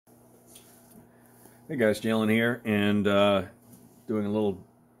Hey guys, Jalen here, and doing a little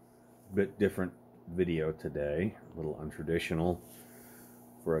bit different video today. A little untraditional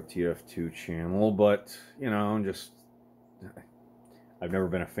for a TF2 channel, but, you know, I've never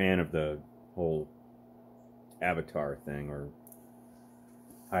been a fan of the whole avatar thing, or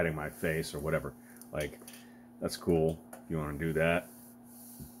hiding my face, or whatever. Like, that's cool. If you want to do that,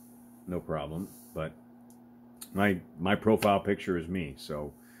 no problem. But my profile picture is me,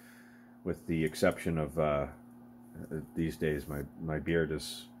 so with the exception of these days my beard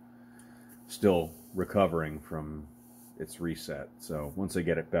is still recovering from its reset, so once I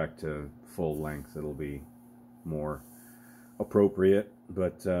get it back to full length it'll be more appropriate.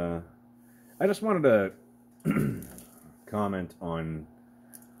 But I just wanted to comment on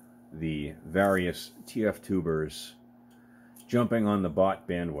the various TF tubers jumping on the bot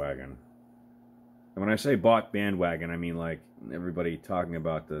bandwagon. And when I say bot bandwagon, I mean like everybody talking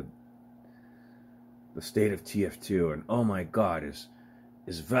about the state of TF2 and, oh my god, is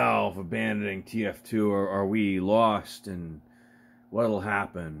Valve abandoning TF2, or are we lost, and what'll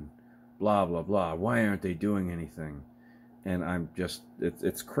happen, blah blah blah, why aren't they doing anything? And I'm just,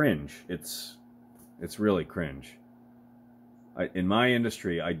 it's cringe. It's really cringe. In my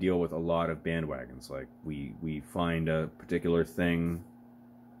industry, I deal with a lot of bandwagons. Like, we find a particular thing,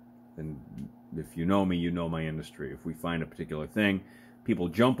 and if you know me, you know my industry. If we find a particular thing, people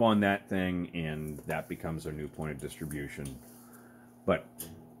jump on that thing, and that becomes their new point of distribution. But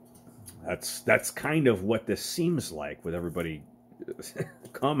that's kind of what this seems like, with everybody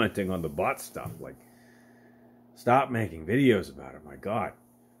commenting on the bot stuff. Like, stop making videos about it, my god.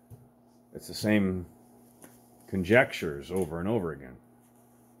 It's the same conjectures over and over again.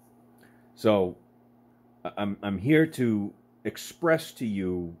 So I'm here to express to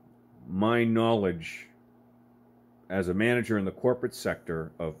you my knowledge as a manager in the corporate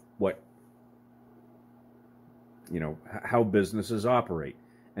sector of what, you know, how businesses operate.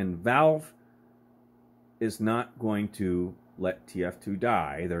 And Valve is not going to let TF2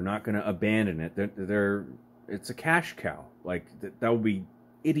 die. They're not going to abandon it. It's a cash cow. Like, that would be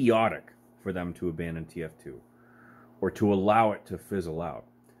idiotic for them to abandon TF2 or to allow it to fizzle out.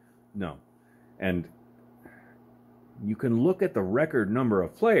 No. And you can look at the record number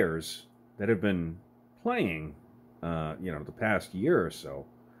of players that have been playing you know, the past year or so.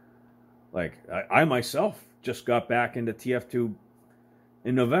 Like, I myself just got back into TF2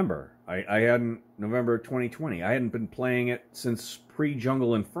 in November. I hadn't, November 2020. I hadn't been playing it since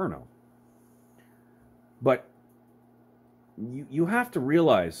pre-Jungle Inferno. But you have to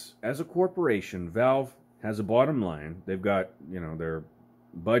realize, as a corporation, Valve has a bottom line. They've got, you know, their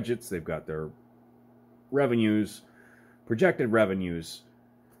budgets, they've got their revenues, projected revenues,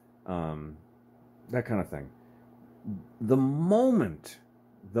 that kind of thing. The moment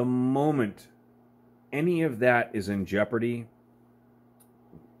any of that is in jeopardy,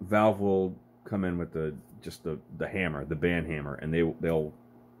 Valve will come in with the hammer, the ban hammer, and they'll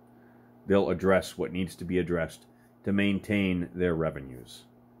address what needs to be addressed to maintain their revenues.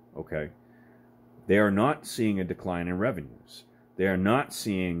 Okay? They are not seeing a decline in revenues. They are not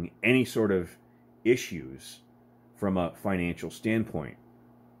seeing any sort of issues from a financial standpoint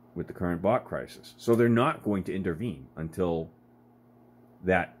with the current bot crisis. So they're not going to intervene until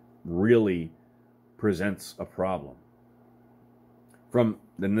that really presents a problem.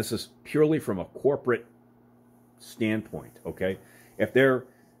 Then this is purely from a corporate standpoint, okay? If they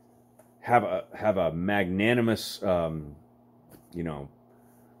have a magnanimous, you know,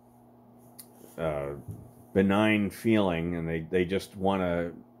 benign feeling, and they just want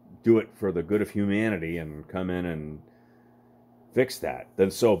to do it for the good of humanity and come in and fix that,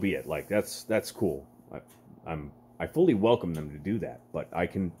 then so be it. Like, that's cool. I fully welcome them to do that, but I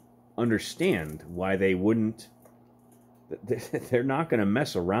can understand why they wouldn't. They're not going to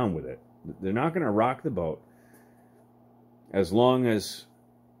mess around with it. They're not going to rock the boat as long as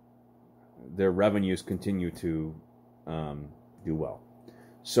their revenues continue to do well.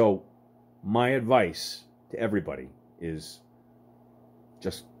 So my advice to everybody is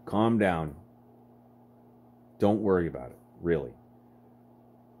just calm down. Don't worry about it, really.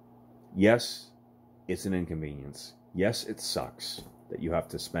 Yes, it's an inconvenience. Yes, it sucks that you have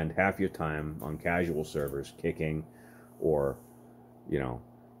to spend half your time on casual servers kicking, or, you know,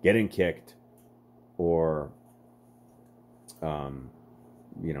 getting kicked, or,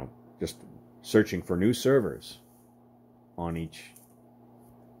 you know, just searching for new servers on each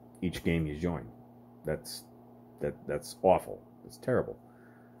game you join. That's awful. It's terrible.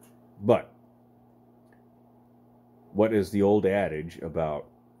 But what is the old adage about,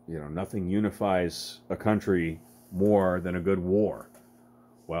 you know, nothing unifies a country more than a good war?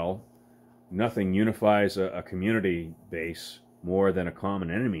 Well, nothing unifies a community base more than a common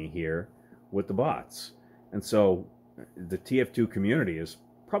enemy here with the bots. And so the TF2 community is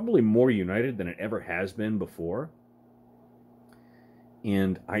probably more united than it ever has been before.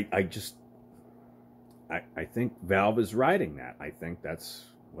 And I think Valve is riding that. I think that's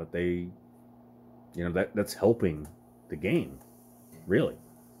what they, that's helping the game, really.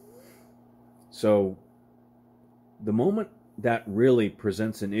 So the moment that really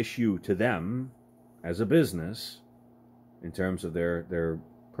presents an issue to them as a business in terms of their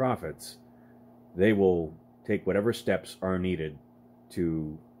profits, they will take whatever steps are needed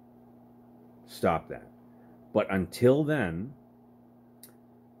to stop that. But until then,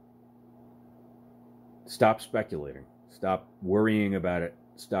 stop speculating. Stop worrying about it.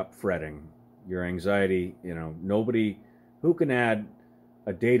 Stop fretting. Your anxiety, nobody who can add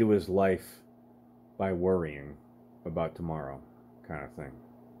a day to his life by worrying about tomorrow, kind of thing.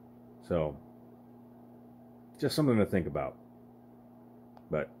 So, just something to think about.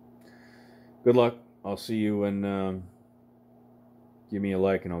 But good luck. I'll see you, and give me a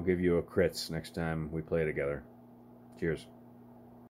like, and I'll give you a crits next time we play together. Cheers.